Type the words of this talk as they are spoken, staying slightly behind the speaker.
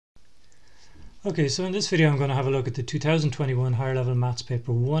Okay, so in this video I'm going to have a look at the 2021 Higher Level Maths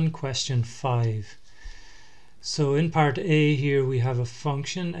Paper 1, question 5. So in part A here we have a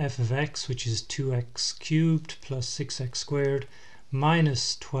function f of x, which is 2x cubed plus 6x squared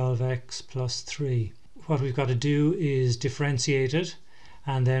minus 12x plus 3. What we've got to do is differentiate it,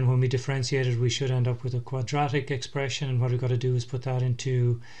 and then when we differentiate it we should end up with a quadratic expression, and what we've got to do is put that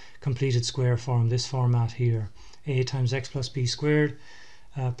into completed square form, this format here, a times x plus b squared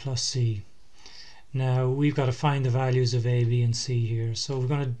plus c. Now we've got to find the values of a, b and c here. So we're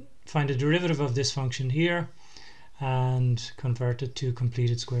going to find a derivative of this function here and convert it to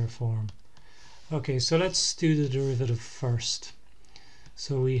completed square form. Okay, so let's do the derivative first.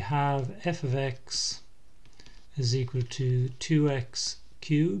 So we have f of x is equal to 2x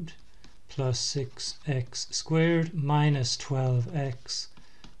cubed plus 6x squared minus 12x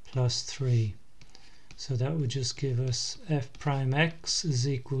plus 3. So that would just give us f prime x is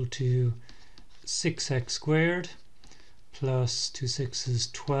equal to 6x squared plus 2 6's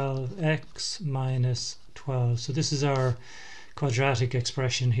 12x minus 12. So this is our quadratic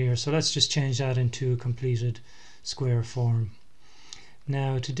expression here. So let's just change that into a completed square form.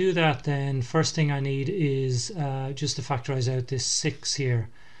 Now to do that, then first thing I need is just to factorize out this 6 here.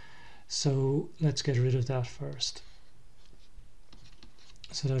 So let's get rid of that first.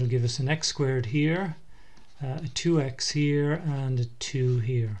 So that'll give us an x squared here, a 2x here and a 2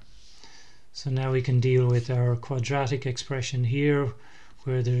 here. So now we can deal with our quadratic expression here,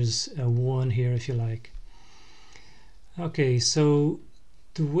 where there's a 1 here if you like. Okay, so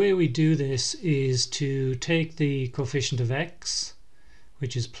the way we do this is to take the coefficient of x,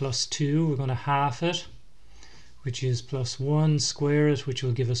 which is plus 2, we're going to half it, which is plus 1, square it, which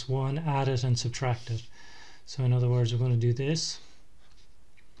will give us 1, add it and subtract it. So in other words, we're going to do this.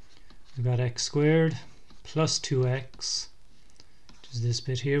 We've got x squared plus 2x, is this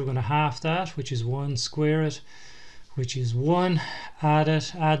bit here. We're going to half that, which is 1, square it, which is 1, add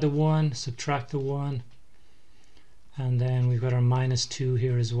it, add the 1, subtract the 1, and then we've got our minus 2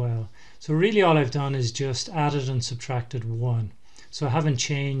 here as well. So really all I've done is just added and subtracted 1. So I haven't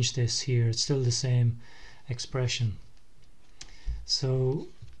changed this here, it's still the same expression. So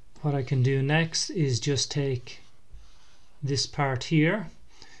what I can do next is just take this part here,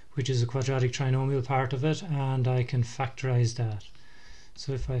 which is a quadratic trinomial part of it, and I can factorize that.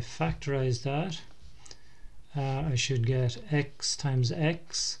 So if I factorize that, I should get x times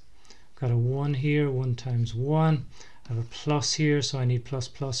x. Got a 1 here, 1 times 1. I have a plus here, so I need plus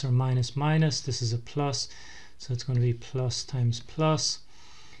plus or minus minus. This is a plus, so it's going to be plus times plus.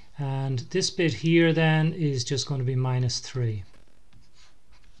 And this bit here then is just going to be minus 3.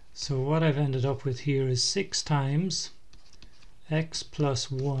 So what I've ended up with here is 6 times x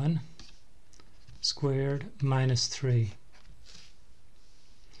plus 1 squared minus 3.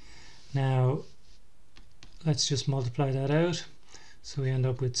 Now let's just multiply that out. So we end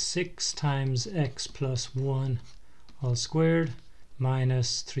up with 6 times x plus 1 all squared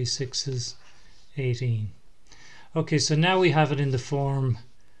minus 3 6's 18. Okay, so now we have it in the form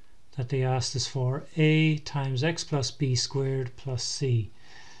that they asked us for, a times x plus b squared plus c.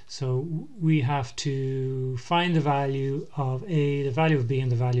 So we have to find the value of a, the value of b and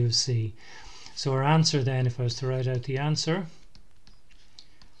the value of c. So our answer then, if I was to write out the answer,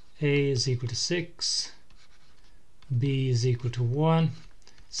 a is equal to 6, b is equal to 1,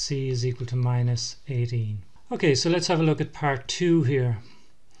 c is equal to minus 18. Okay, so let's have a look at part 2 here.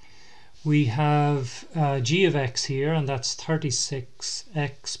 We have g of x here, and that's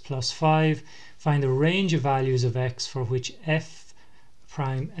 36x plus 5. Find the range of values of x for which f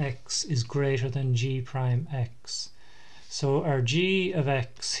prime x is greater than g prime x. So our g of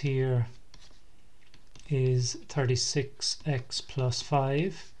x here is 36x plus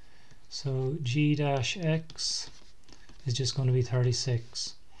 5. So g dash x is just going to be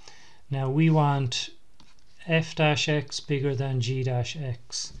 36. Now we want f dash x bigger than g dash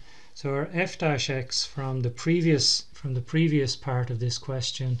x. So our f dash x from the previous part of this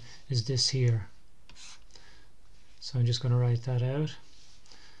question is this here. So I'm just going to write that out.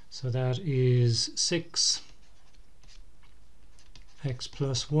 So that is 6 x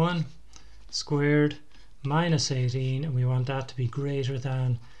plus 1 squared minus 18, and we want that to be greater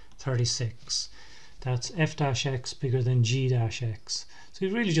than 36. That's f dash x bigger than g dash x. So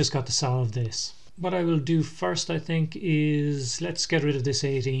we've really just got to solve this. What I will do first, I think, is let's get rid of this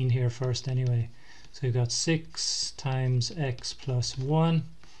 18 here first anyway. So we've got 6 times x plus 1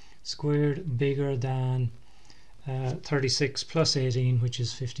 squared bigger than 36 plus 18, which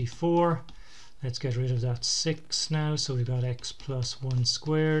is 54. Let's get rid of that 6 now. So we've got x plus 1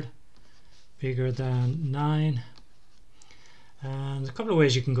 squared bigger than 9. And a couple of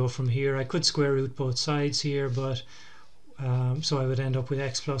ways you can go from here. I could square root both sides here, but so I would end up with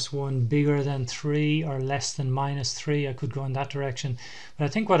x plus 1 bigger than 3 or less than minus 3. I could go in that direction. But I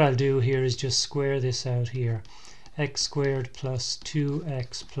think what I'll do here is just square this out here. X squared plus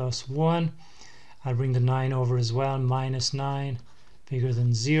 2x plus 1. I'll bring the 9 over as well. Minus 9 bigger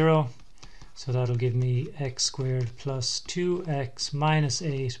than 0. So that'll give me x squared plus 2x minus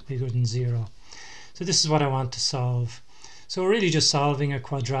 8 bigger than 0. So this is what I want to solve. So we're really just solving a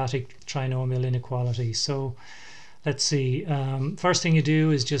quadratic trinomial inequality. So let's see. First thing you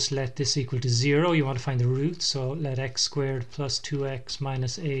do is just let this equal to 0. You want to find the root. So let x squared plus 2x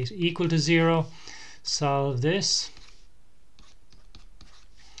minus 8 equal to 0. Solve this.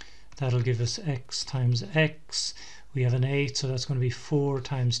 That'll give us x times x. We have an 8, so that's going to be 4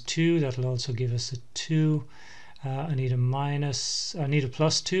 times 2. That'll also give us a 2. I need a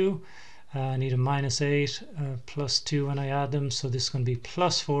plus 2. I need a minus 8 plus 2 when I add them. So this is going to be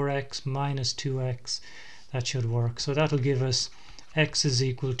plus 4x minus 2x. That should work. So that'll give us x is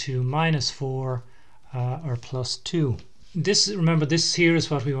equal to minus 4 or plus 2. Remember, this here is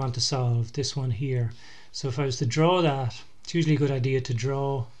what we want to solve, this one here. So if I was to draw that, it's usually a good idea to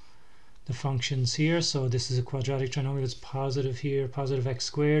draw the functions here. So this is a quadratic trinomial. It's positive here, positive x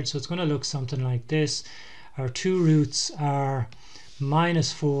squared. So it's going to look something like this. Our two roots are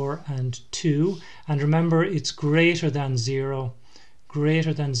minus 4 and 2. And remember, it's greater than 0.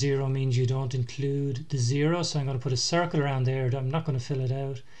 Greater than 0 means you don't include the 0. So I'm going to put a circle around there. I'm not going to fill it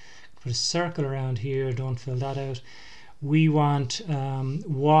out. Put a circle around here. Don't fill that out. We want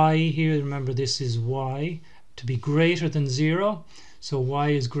y here. Remember, this is y to be greater than 0. So y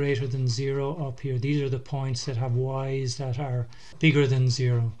is greater than 0 up here. These are the points that have y's that are bigger than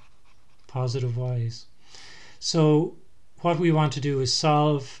 0, positive y's. So what we want to do is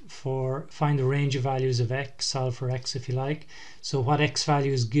find the range of values of x, solve for x if you like. So what x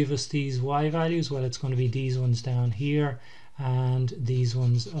values give us these y values? Well, it's going to be these ones down here and these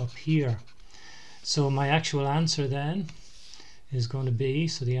ones up here. So my actual answer then is going to be,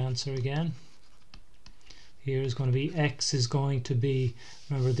 so the answer again, here is going to be x is going to be,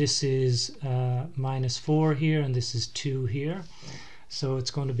 remember this is minus 4 here and this is 2 here. So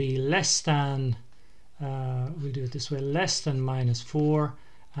it's going to be less than, we'll do it this way, less than minus 4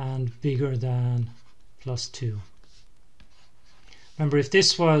 and bigger than plus 2. Remember, if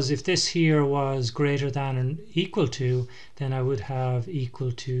this here was greater than or equal to, then I would have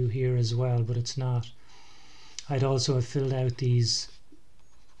equal to here as well, but it's not. I'd also have filled out these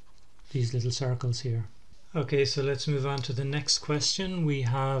little circles here. Okay, so let's move on to the next question. We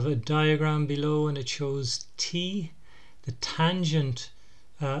have a diagram below and it shows t, the tangent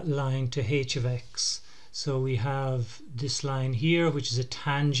line to h of x. So we have this line here, which is a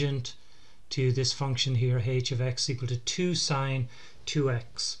tangent to this function here, h of x equal to 2 sine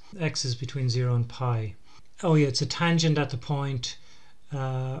 2x. X is between 0 and pi. Oh yeah, it's a tangent at the point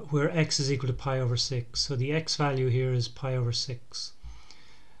where x is equal to pi over 6. So the x value here is pi over 6.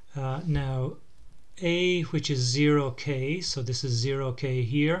 Now a, which is 0k, so this is 0k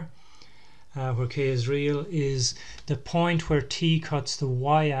here, where k is real, is the point where t cuts the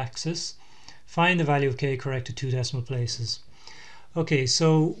y-axis. Find the value of k corrected 2 decimal places. Okay,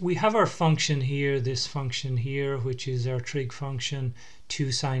 so we have our function here, this function here, which is our trig function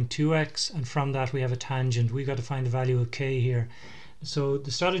 2 sine 2x, and from that we have a tangent. We've got to find the value of k here. So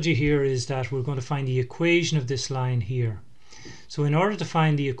the strategy here is that we're going to find the equation of this line here. So in order to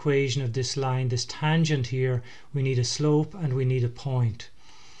find the equation of this line, this tangent here, we need a slope and we need a point.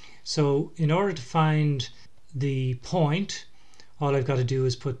 So in order to find the point, all I've got to do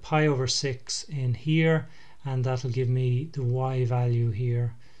is put pi over 6 in here, and that'll give me the y value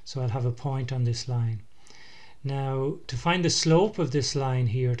here. So I'll have a point on this line. Now to find the slope of this line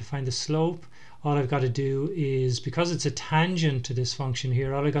here, all I've got to do is, because it's a tangent to this function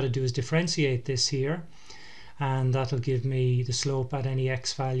here, all I've got to do is differentiate this here, and that'll give me the slope at any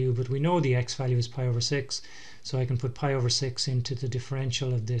x value, but we know the x value is pi over 6, so I can put pi over 6 into the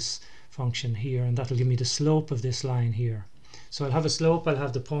differential of this function here, and that'll give me the slope of this line here. So I'll have a slope, I'll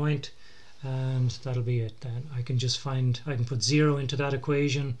have the point, and that'll be it then. I can put 0 into that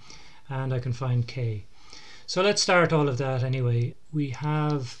equation and I can find k. So let's start all of that anyway. We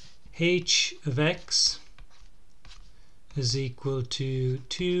have h of x is equal to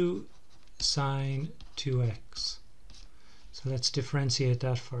 2 sine 2x. So let's differentiate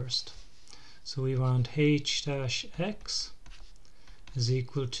that first. So we want h dash x is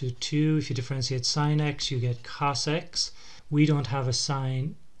equal to 2. If you differentiate sine x, you get cos x. We don't have a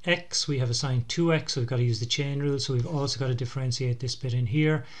sine x, we have assigned 2x, so we've got to use the chain rule, so we've also got to differentiate this bit in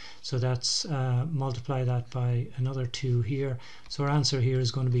here, so that's multiply that by another 2 here, so our answer here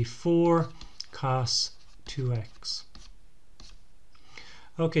is going to be 4 cos 2x.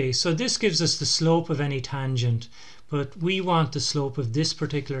 Okay, so this gives us the slope of any tangent, but we want the slope of this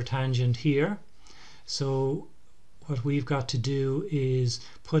particular tangent here, so what we've got to do is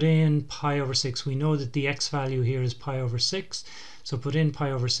put in pi over 6. We know that the x value here is pi over 6, so put in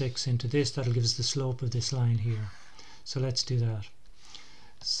pi over 6 into this. That'll give us the slope of this line here. So let's do that.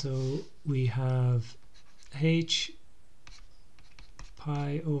 So we have h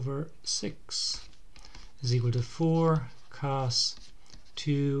pi over 6 is equal to 4 cos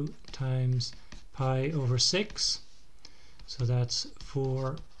 2 times pi over 6. So that's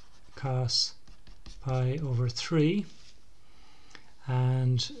 4 cos pi over 3,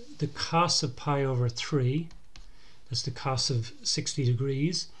 and the cos of pi over 3, that's the cos of 60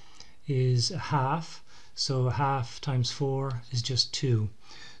 degrees, is a half, so a half times 4 is just 2.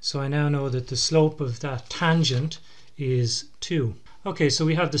 So I now know that the slope of that tangent is 2. Okay, so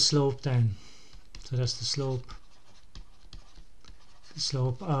we have the slope then. So that's the slope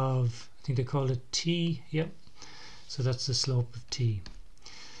of, I think they call it t, yep. So that's the slope of t.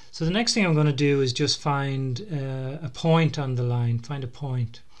 So the next thing I'm going to do is just find a point on the line, find a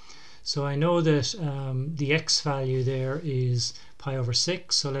point. So I know that the x value there is pi over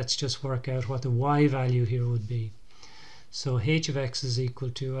 6, so let's just work out what the y value here would be. So h of x is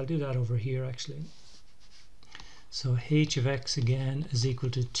equal to, I'll do that over here actually. So h of x again is equal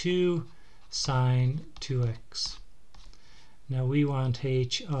to 2 sine 2x. Now we want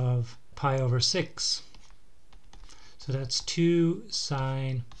h of pi over 6. So that's 2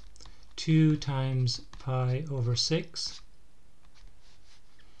 sine 2 times pi over 6.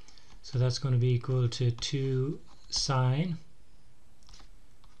 So that's going to be equal to 2 sine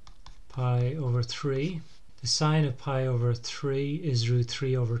pi over 3. The sine of pi over 3 is root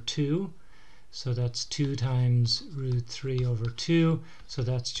 3 over 2. So that's 2 times root 3 over 2. So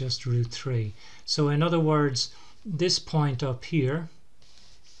that's just root 3. So in other words, this point up here,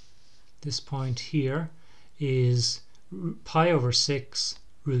 this point here is pi over 6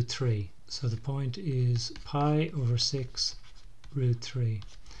 root 3. So the point is pi over 6 root 3.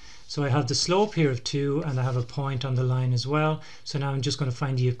 So I have the slope here of 2 and I have a point on the line as well. So now I'm just going to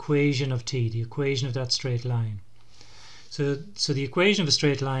find the equation of t, the equation of that straight line. So the equation of a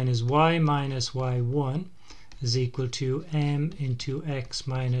straight line is y minus y1 is equal to m into x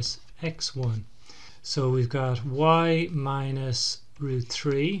minus x1. So we've got y minus root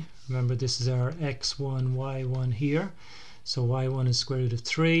 3. Remember, this is our x1, y1 here. So y1 is square root of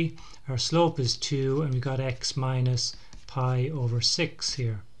 3. Our slope is 2, and we've got x minus pi over 6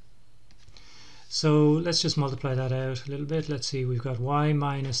 here. So let's just multiply that out a little bit. Let's see, we've got y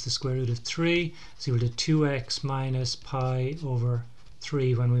minus the square root of 3 is equal to 2x minus pi over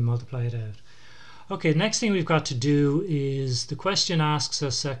 3 when we multiply it out. Okay, next thing we've got to do is, the question asks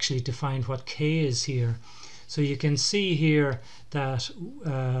us actually to find what k is here. So you can see here that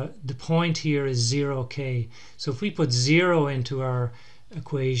the point here is 0k. So if we put 0 into our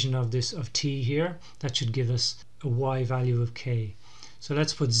equation of t here, that should give us a y value of k. So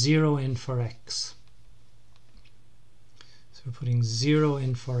let's put 0 in for x. So we're putting 0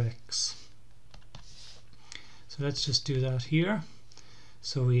 in for x. So let's just do that here.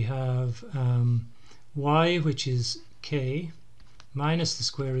 So we have y, which is k, minus the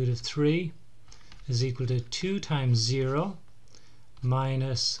square root of 3 is equal to 2 times 0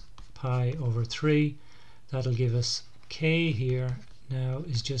 minus pi over 3. That'll give us k here now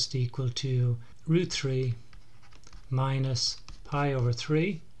is just equal to root 3 minus pi over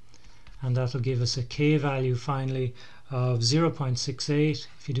 3, and that'll give us a k value finally of 0.68.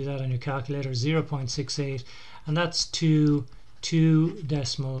 If you do that on your calculator, 0.68, and that's two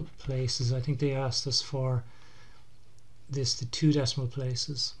decimal places. I think they asked us for this to 2 decimal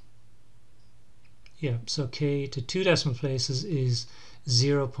places. Yeah, so k to 2 decimal places is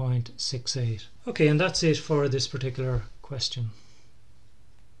 0.68. Okay, and that's it for this particular question.